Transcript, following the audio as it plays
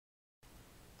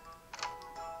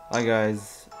Hi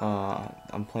guys,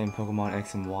 I'm playing Pokemon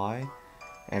X and Y,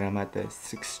 and I'm at the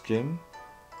 6th gym.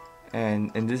 And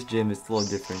in this gym, it's a little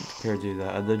different compared to the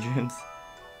other gyms.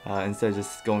 Instead of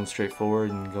just going straight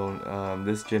forward and going,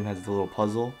 this gym has a little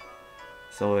puzzle.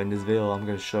 So in this video, I'm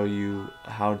going to show you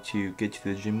how to get to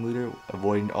the gym leader,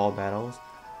 avoiding all battles.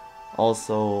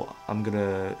 Also, I'm going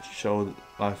to show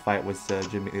my fight with the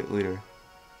gym leader.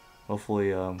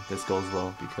 Hopefully this goes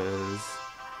well because,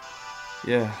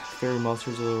 yeah, fairy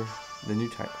monsters are the new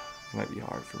type. It might be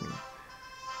hard for me.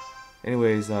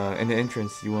 Anyways, in the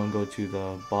entrance, you want to go to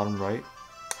the bottom right.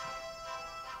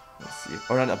 Let's see,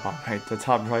 or not the bottom right, the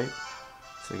top right.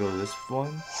 So go to this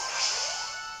one.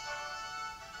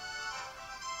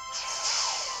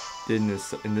 Then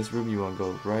in this room, you want to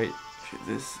go right.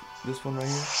 This one right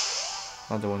here,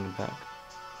 not the one in the back.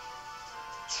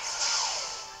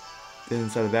 Then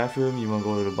inside the bathroom, you want to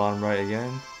go to the bottom right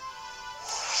again.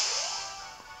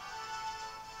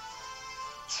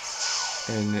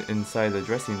 And inside the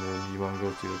dressing room, you want to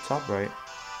go to the top right.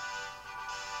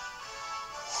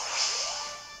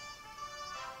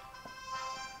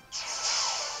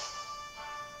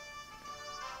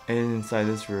 And inside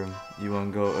this room, you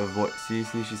want to go avoid. See,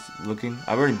 she's looking.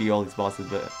 I've already beat all these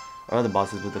bosses, or other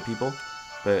bosses with the people,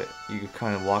 but you can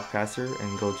kind of walk past her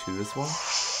and go to this one.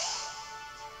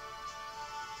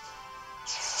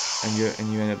 And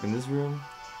you end up in this room.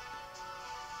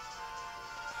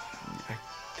 I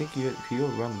think you go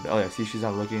around. Oh yeah, see, she's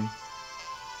not looking.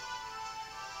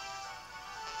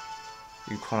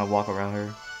 You kind of walk around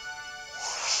her.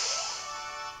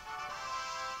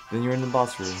 Then you're in the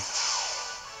boss room.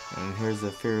 And here's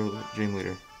the fairy gym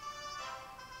leader.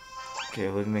 Okay,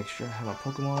 let me make sure I have a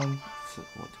Pokemon. So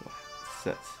what do I have?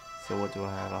 Sets. So what do I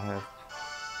have? I have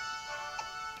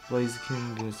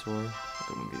Blaziken, Venusaur.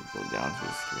 Okay, let me go down to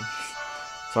the screen.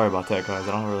 Sorry about that, guys.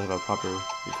 I don't really have a proper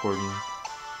recording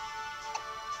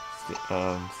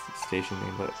station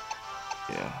name, but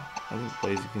yeah, I think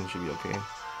Blaziken should be okay.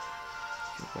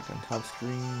 Get back on top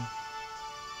screen.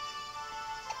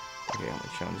 Okay, I'm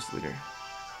gonna challenge this leader.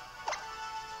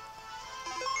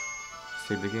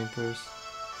 Save the game first.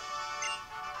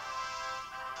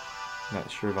 Not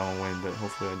sure if I'm gonna win, but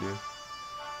hopefully I do.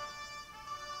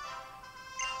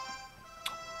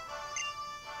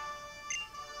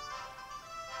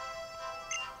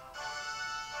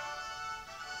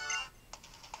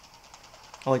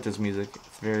 I like this music.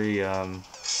 It's very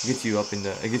gets you up in the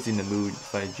it gets you in the mood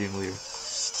by gym leader.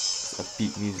 It's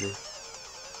upbeat music.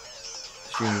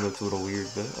 Streaming looks a little weird,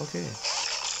 but okay.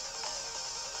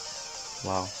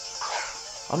 Wow.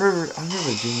 I've never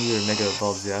Gym Leader Mega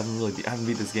evolves yet. I haven't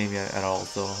beat this game yet at all,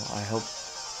 so I hope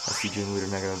I see Gym Leader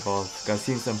Mega evolve. I've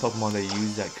seen some Pokemon that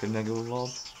use that could Mega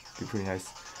evolve. Be pretty nice.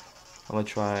 I'm gonna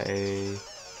try a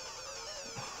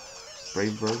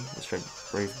Brave Bird. Let's try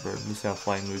Brave Bird. Let me see how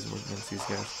flying moves work against these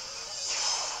guys.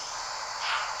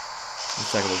 This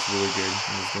cycle looks really good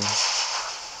in this game.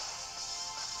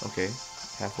 Okay,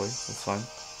 halfway. That's fine.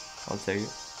 I'll take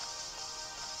it.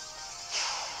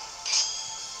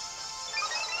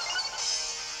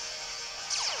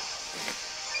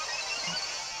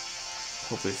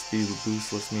 Hopefully speed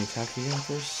boost lets me attack again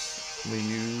first. I'm gonna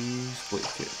use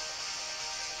Blaze Kick.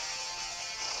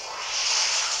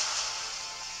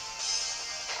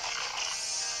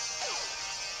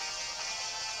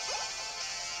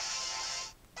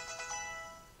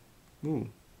 Ooh.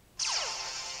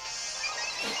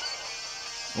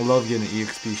 I love getting an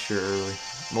EXP shirt early.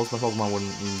 Most of my Pokemon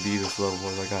wouldn't even be this level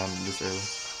if I got them this early.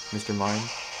 Mr. Mime.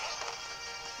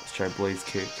 Let's try Blaze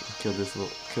Kick. Kill this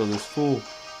fool.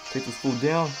 Take this fool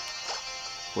down.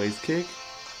 Blaze Kick.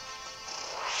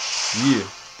 Yeah.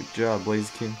 Good job,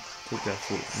 Blaziken. Take that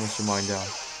fool. Mr. Mime down.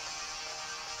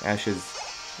 Ash's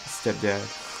stepdad.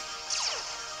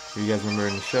 If you guys remember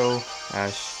in the show,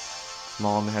 Ash's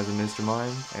mom has a Mr.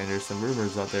 Mime, and there's some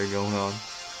rumors out there going on.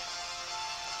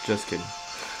 Just kidding.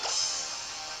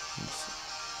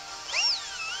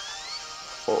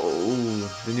 Oh,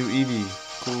 the new Eevee.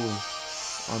 Cool.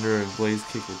 Under a Blaze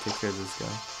Kick will take care of this guy.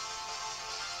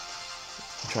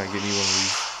 Try to get me one of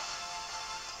these.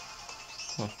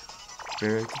 Huh.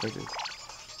 Very expected.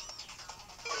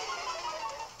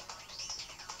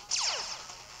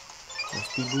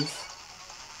 Speed boost.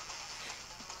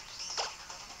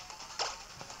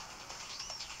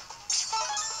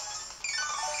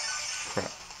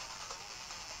 Crap.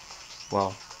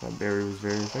 Wow, that berry was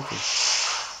very effective.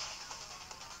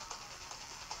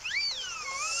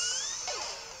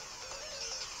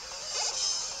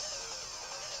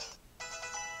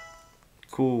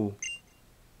 Cool.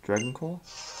 Dragon Claw?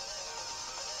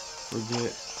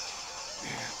 Forget.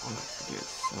 Yeah, what did I forget?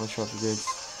 I'm not sure I forget.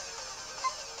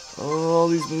 Oh, all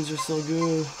these moves are so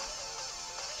good.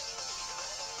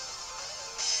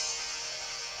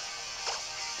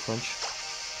 Crunch.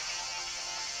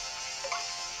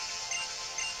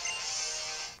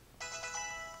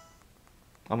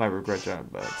 I might regret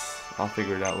that, but I'll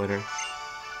figure it out later.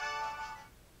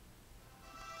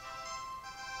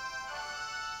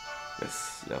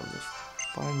 Yes, that was a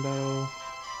fine battle.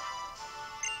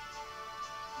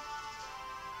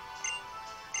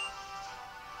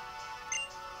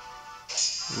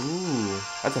 Ooh,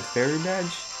 that's a fairy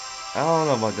badge? I don't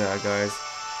know about that, guys.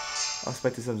 I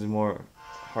expected something more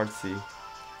heartsy.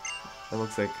 That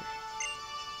looks like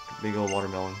a big old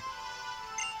watermelon.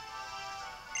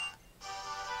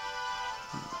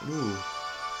 Ooh.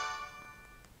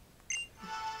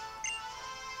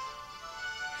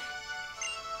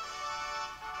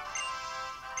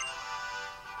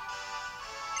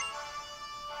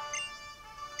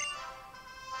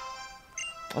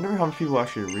 I wonder how many people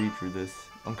actually read through this.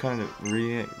 I'm kind of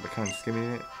reading it, but kind of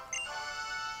skimming it.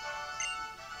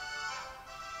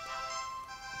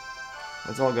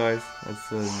 That's all, guys. That's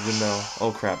the gym battle.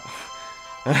 Oh crap.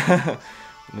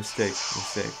 Mistake.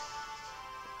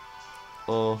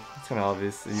 Well, it's kind of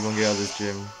obvious. You want to get out of this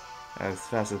gym as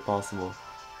fast as possible.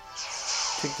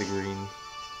 Take the green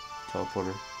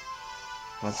teleporter.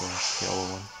 Not the yellow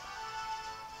one.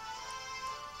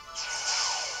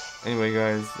 Anyway,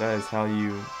 guys, that is how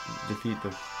you defeat the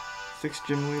 6th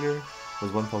gym leader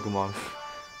with 1 Pokemon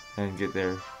and get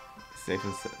there safe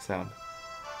and sound.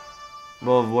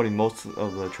 Well, avoiding most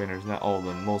of the trainers, not all of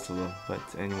them, most of them. But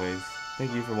anyways,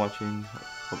 thank you for watching.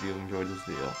 Hope you enjoyed this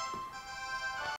video.